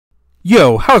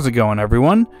Yo, how's it going,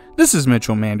 everyone? This is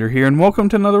Mitchell Mander here, and welcome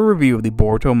to another review of the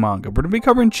Boruto manga. We're going to be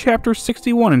covering chapter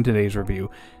 61 in today's review.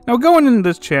 Now, going into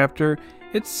this chapter,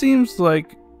 it seems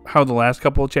like how the last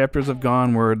couple of chapters have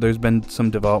gone, where there's been some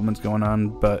developments going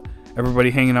on, but everybody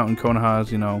hanging out in Konoha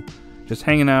is, just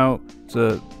hanging out. It's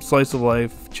a slice of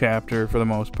life chapter for the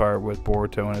most part, with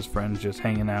Boruto and his friends just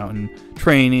hanging out and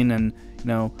training and,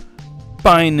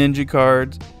 buying ninja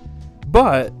cards.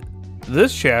 But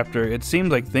this chapter, it seems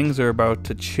like things are about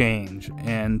to change,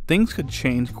 and things could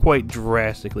change quite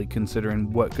drastically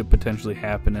considering what could potentially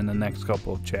happen in the next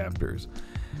couple of chapters.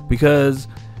 Because,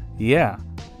 yeah,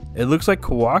 it looks like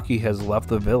Kawaki has left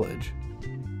the village.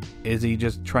 Is he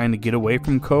just trying to get away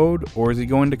from Code, or is he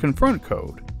going to confront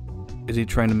Code? Is he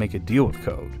trying to make a deal with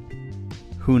Code?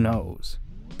 Who knows?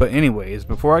 But anyways,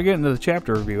 before I get into the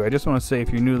chapter review, I just want to say if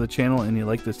you're new to the channel and you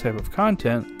like this type of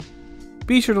content,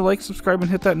 be sure to like, subscribe,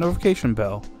 and hit that notification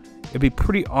bell. It'd be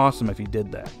pretty awesome if you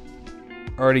did that.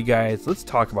 Alrighty guys, let's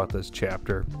talk about this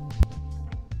chapter.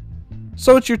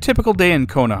 So it's your typical day in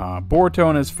Konoha. Boruto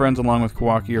and his friends along with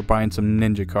Kawaki are buying some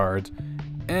ninja cards.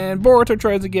 And Boruto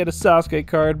tries to get a Sasuke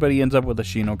card, but he ends up with a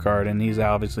Shino card, and he's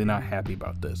obviously not happy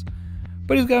about this.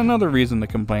 But he's got another reason to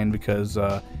complain, because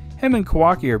him and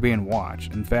Kawaki are being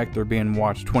watched. In fact, they're being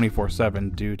watched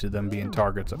 24/7 due to them being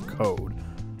targets of Code.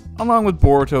 Along with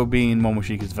Boruto being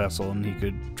Momoshiki's vessel, and he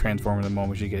could transform into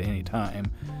Momoshiki at any time.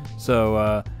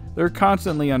 So they're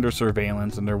constantly under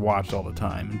surveillance, and they're watched all the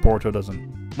time. And Boruto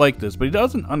doesn't like this, but he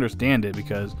doesn't understand it,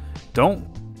 because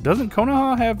doesn't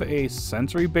Konoha have a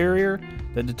sensory barrier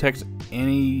that detects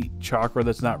any chakra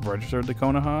that's not registered to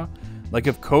Konoha? Like,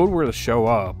 if Code were to show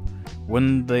up,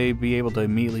 wouldn't they be able to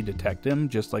immediately detect him,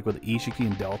 just like with Ishiki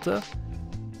and Delta?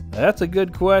 That's a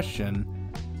good question.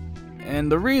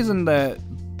 And the reason that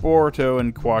Boruto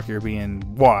and Kawaki are being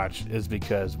watched is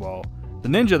because, well, the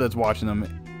ninja that's watching them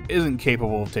isn't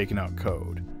capable of taking out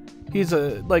Code. He's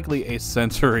likely a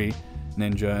sensory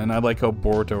ninja, and I like how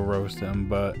Boruto roasts him,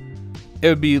 but it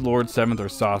would be Lord 7th or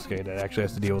Sasuke that actually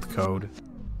has to deal with Code.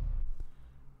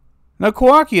 Now,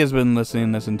 Kawaki has been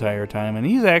listening this entire time, and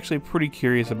he's actually pretty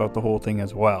curious about the whole thing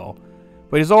as well.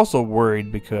 But he's also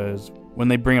worried because when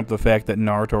they bring up the fact that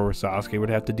Naruto or Sasuke would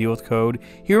have to deal with Code,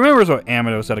 he remembers what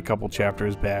Amado said a couple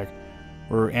chapters back,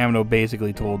 where Amado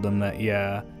basically told them that,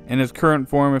 yeah, in his current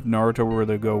form, if Naruto were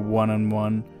to go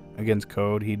one-on-one against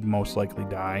Code, he'd most likely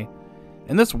die.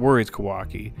 And this worries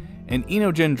Kawaki, and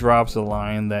Inojin drops a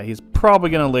line that he's probably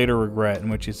going to later regret, in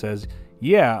which he says,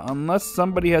 yeah, unless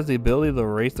somebody has the ability to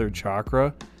erase their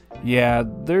chakra, yeah,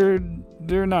 they're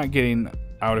not getting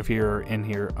out of here or in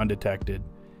here undetected.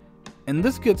 And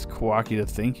this gets Kawaki to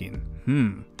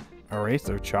thinking, erase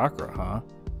their chakra, huh?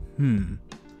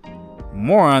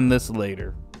 More on this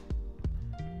later.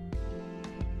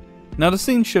 Now the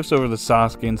scene shifts over to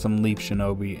Sasuke and some Leaf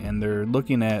Shinobi, and they're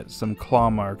looking at some claw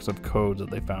marks of codes that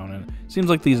they found, and it seems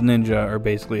like these ninja are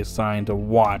basically assigned to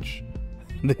watch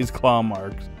these claw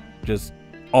marks just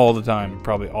all the time,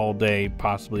 probably all day,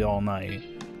 possibly all night,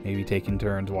 maybe taking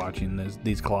turns watching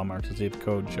these claw marks to see if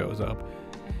Code shows up.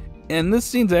 And this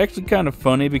scene's actually kind of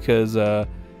funny because,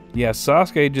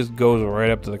 Sasuke just goes right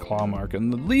up to the claw mark,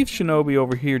 and the Leaf Shinobi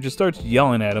over here just starts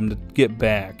yelling at him to get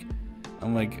back.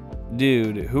 I'm like,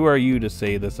 dude, who are you to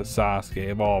say this to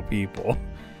Sasuke, of all people?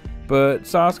 But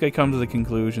Sasuke comes to the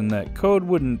conclusion that Code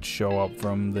wouldn't show up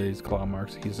from these claw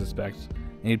marks he suspects,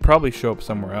 and he'd probably show up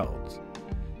somewhere else.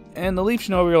 And the Leaf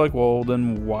Shinobi are like, well,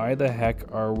 then why the heck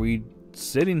are we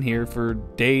sitting here for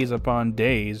days upon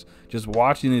days just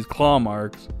watching these claw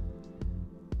marks?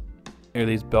 Or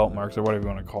these belt marks, or whatever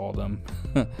you want to call them.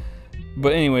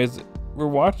 But anyways, we're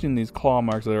watching these claw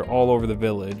marks that are all over the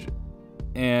village,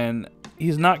 and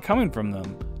he's not coming from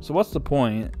them. So what's the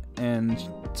point? And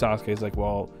Sasuke's like,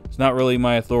 well, it's not really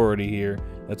my authority here.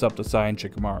 That's up to Sai and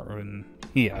Shikamaru. And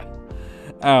yeah,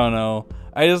 I don't know.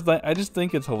 I just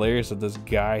think it's hilarious that this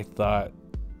guy thought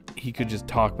he could just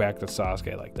talk back to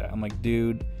Sasuke like that. I'm like,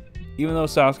 dude, even though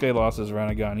Sasuke lost his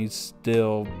Rinnegan, he's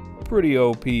still pretty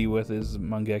OP with his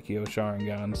Mangekyo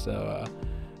Sharingan. So,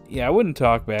 yeah, I wouldn't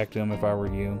talk back to him if I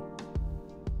were you.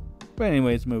 But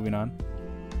anyways, moving on.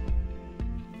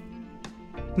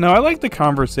 Now, I like the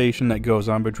conversation that goes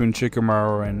on between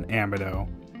Shikamaru and Amado.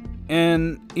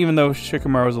 And even though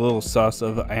Shikamaru's a little sus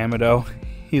of Amado,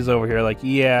 he's over here like,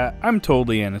 yeah, I'm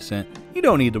totally innocent. You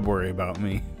don't need to worry about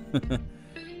me.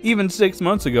 Even 6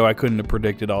 months ago, I couldn't have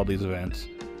predicted all these events.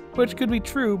 Which could be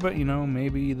true, but,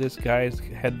 maybe this guy's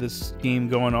had this scheme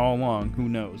going all along. Who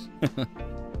knows?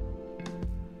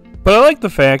 But I like the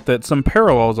fact that some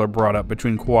parallels are brought up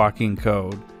between Kawaki and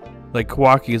Code. Like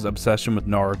Kawaki's obsession with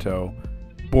Naruto,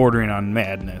 bordering on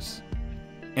madness.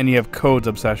 And you have Code's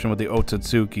obsession with the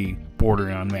Otsutsuki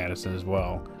bordering on Madison as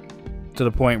well, to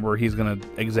the point where he's going to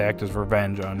exact his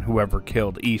revenge on whoever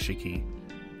killed Ishiki.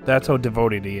 That's how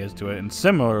devoted he is to it. And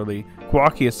similarly,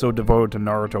 Kawaki is so devoted to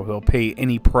Naruto he'll pay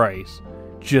any price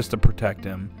just to protect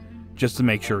him, just to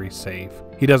make sure he's safe.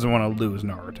 He doesn't want to lose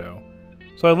Naruto.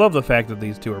 So I love the fact that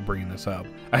these two are bringing this up.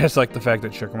 I just like the fact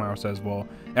that Shikamaru says, well,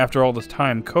 after all this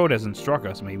time, Code hasn't struck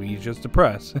us. Maybe he's just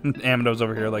depressed. And Amado's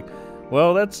over here like,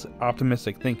 well, that's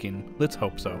optimistic thinking. Let's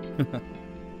hope so.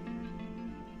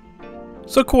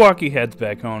 So Kawaki heads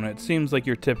back home. It seems like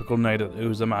your typical night at the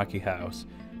Uzumaki house.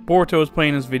 Boruto is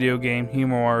playing his video game,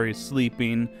 Himawari is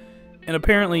sleeping, and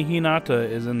apparently Hinata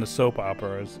is in the soap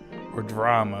operas, or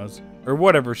dramas, or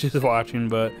whatever she's watching,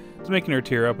 but it's making her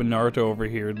tear up, and Naruto over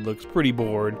here looks pretty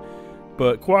bored.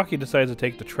 But Kawaki decides to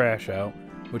take the trash out,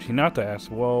 which Hinata asks,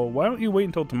 well, why don't you wait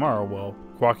until tomorrow? Well,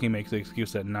 Kawaki makes the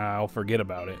excuse that, nah, I'll forget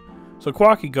about it. So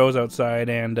Kawaki goes outside,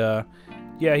 and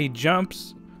yeah, he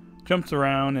jumps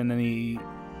around, and then he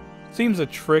seems to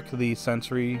trick the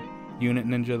sensory unit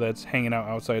ninja that's hanging out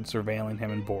outside surveilling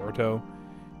him and Boruto.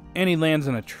 And he lands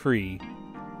in a tree,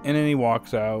 and then he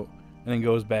walks out, and then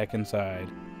goes back inside.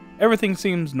 Everything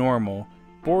seems normal.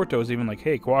 Boruto's even like,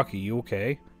 hey, Kawaki, you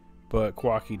okay? But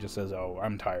Kawaki just says, oh,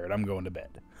 I'm tired, I'm going to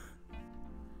bed.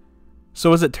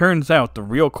 So as it turns out, the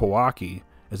real Kawaki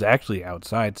is actually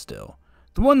outside still.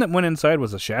 The one that went inside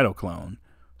was a shadow clone.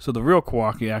 So the real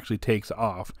Kawaki actually takes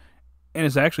off, and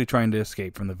is actually trying to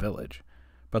escape from the village.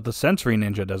 But the sensory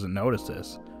ninja doesn't notice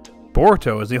this.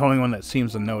 Boruto is the only one that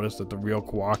seems to notice that the real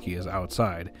Kawaki is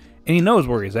outside, and he knows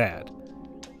where he's at.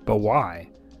 But why?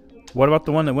 What about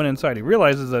the one that went inside? He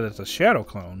realizes that it's a shadow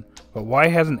clone, but why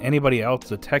hasn't anybody else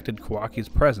detected Kawaki's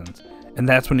presence? And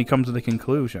that's when he comes to the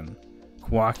conclusion.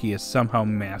 Kawaki is somehow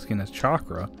masking his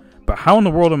chakra, but how in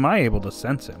the world am I able to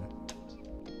sense him?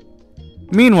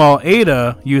 Meanwhile,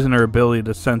 Ada, using her ability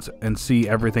to sense and see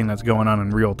everything that's going on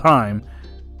in real time,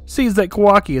 sees that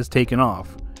Kawaki has taken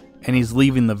off, and he's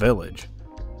leaving the village.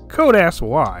 Code asks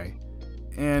why,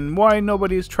 and why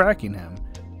nobody is tracking him.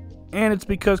 And it's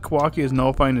because Kawaki is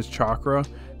nullifying his chakra.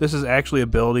 This is actually an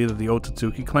ability that the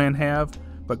Otsutsuki clan have,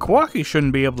 but Kawaki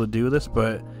shouldn't be able to do this,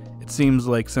 but it seems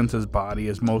like since his body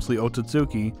is mostly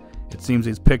Otsutsuki, it seems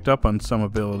he's picked up on some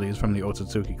abilities from the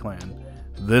Otsutsuki clan,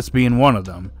 this being one of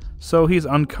them. So he's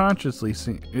unconsciously,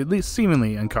 at least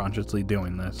seemingly unconsciously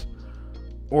doing this.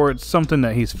 Or it's something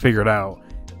that he's figured out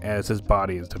as his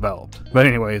body is developed. But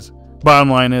anyways,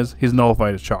 bottom line is, he's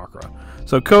nullified his chakra.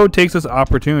 So Code takes this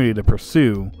opportunity to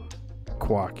pursue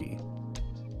Kawaki.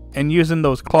 And using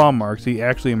those claw marks, he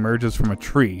actually emerges from a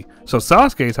tree. So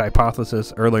Sasuke's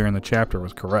hypothesis earlier in the chapter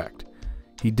was correct.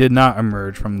 He did not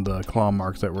emerge from the claw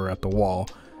marks that were at the wall,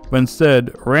 but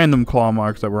instead, random claw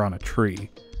marks that were on a tree.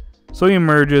 So he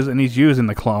emerges, and he's using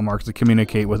the claw marks to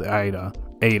communicate with Ada,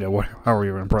 however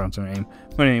you want to pronounce her name.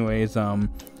 But anyways,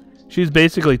 she's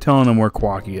basically telling him where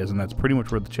Kawaki is, and that's pretty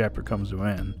much where the chapter comes to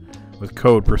an end, with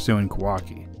Code pursuing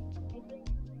Kawaki.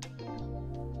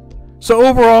 So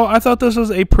overall, I thought this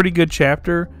was a pretty good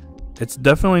chapter. It's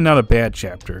definitely not a bad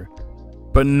chapter,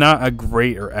 but not a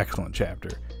great or excellent chapter.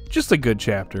 Just a good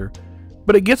chapter.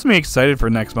 But it gets me excited for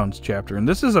next month's chapter, and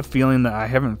this is a feeling that I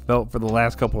haven't felt for the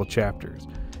last couple of chapters.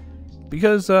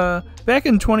 Because back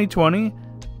in 2020,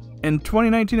 in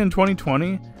 2019 and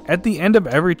 2020, at the end of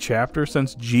every chapter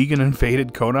since Jigen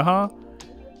invaded Konoha,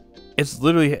 it's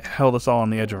literally held us all on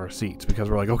the edge of our seats, because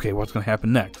we're like, okay, what's going to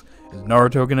happen next? Is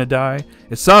Naruto going to die?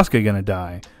 Is Sasuke going to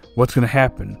die? What's going to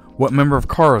happen? What member of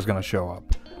Kara is going to show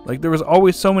up? Like, there was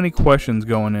always so many questions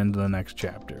going into the next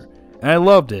chapter, and I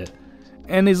loved it.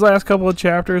 And these last couple of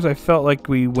chapters, I felt like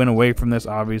we went away from this.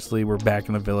 Obviously, we're back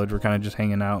in the village. We're kind of just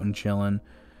hanging out and chilling.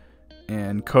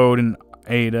 And Code and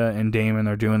Ada and Damon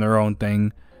are doing their own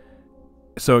thing.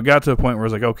 So it got to a point where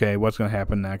it's like, okay, what's going to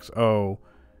happen next? Oh,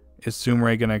 is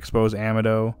Sumire going to expose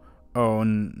Amado? Oh,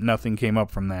 and nothing came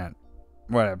up from that.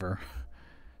 Whatever.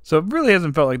 So it really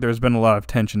hasn't felt like there's been a lot of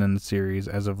tension in the series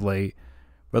as of late.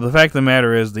 But the fact of the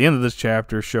matter is, the end of this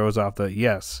chapter shows off that,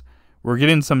 yes, we're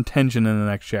getting some tension in the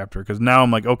next chapter. Because now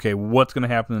I'm like, okay, what's going to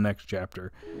happen in the next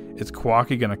chapter? Is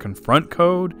Kawaki going to confront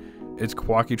Code? Is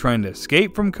Kawaki trying to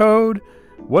escape from Code?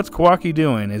 What's Kawaki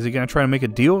doing? Is he going to try to make a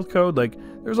deal with Code? Like,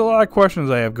 there's a lot of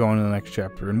questions I have going in the next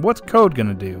chapter. And what's Code going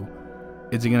to do?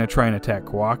 Is he going to try and attack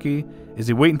Kawaki? Is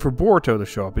he waiting for Boruto to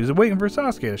show up? Is he waiting for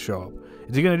Sasuke to show up?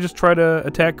 Is he going to just try to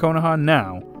attack Konoha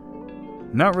now?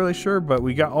 Not really sure, but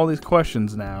we got all these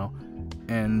questions now.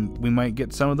 And we might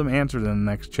get some of them answered in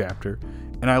the next chapter.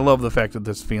 And I love the fact that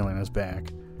this feeling is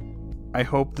back. I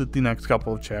hope that the next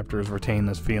couple of chapters retain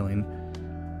this feeling.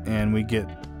 And we get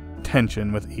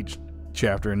tension with each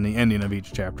chapter and the ending of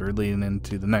each chapter leading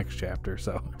into the next chapter.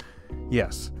 So,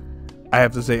 yes. I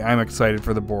have to say I'm excited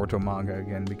for the Boruto manga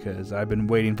again because I've been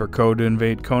waiting for Ko to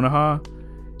invade Konoha,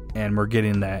 and we're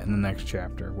getting that in the next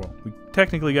chapter. Well, we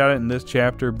technically got it in this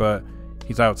chapter, but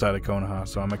he's outside of Konoha,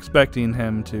 so I'm expecting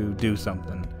him to do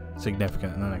something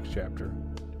significant in the next chapter.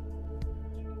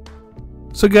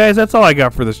 So guys, that's all I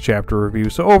got for this chapter review.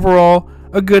 So overall,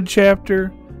 a good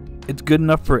chapter. It's good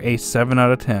enough for a 7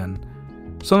 out of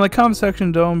 10. So in the comment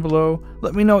section down below,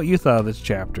 let me know what you thought of this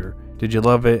chapter. Did you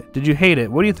love it? Did you hate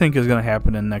it? What do you think is going to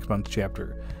happen in next month's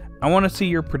chapter? I want to see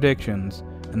your predictions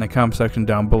in the comment section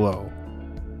down below.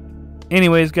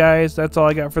 Anyways guys, that's all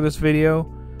I got for this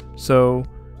video. So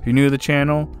if you're new to the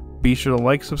channel, be sure to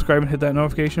like, subscribe, and hit that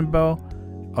notification bell.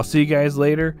 I'll see you guys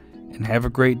later, and have a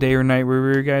great day or night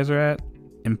wherever you guys are at,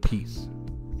 and peace.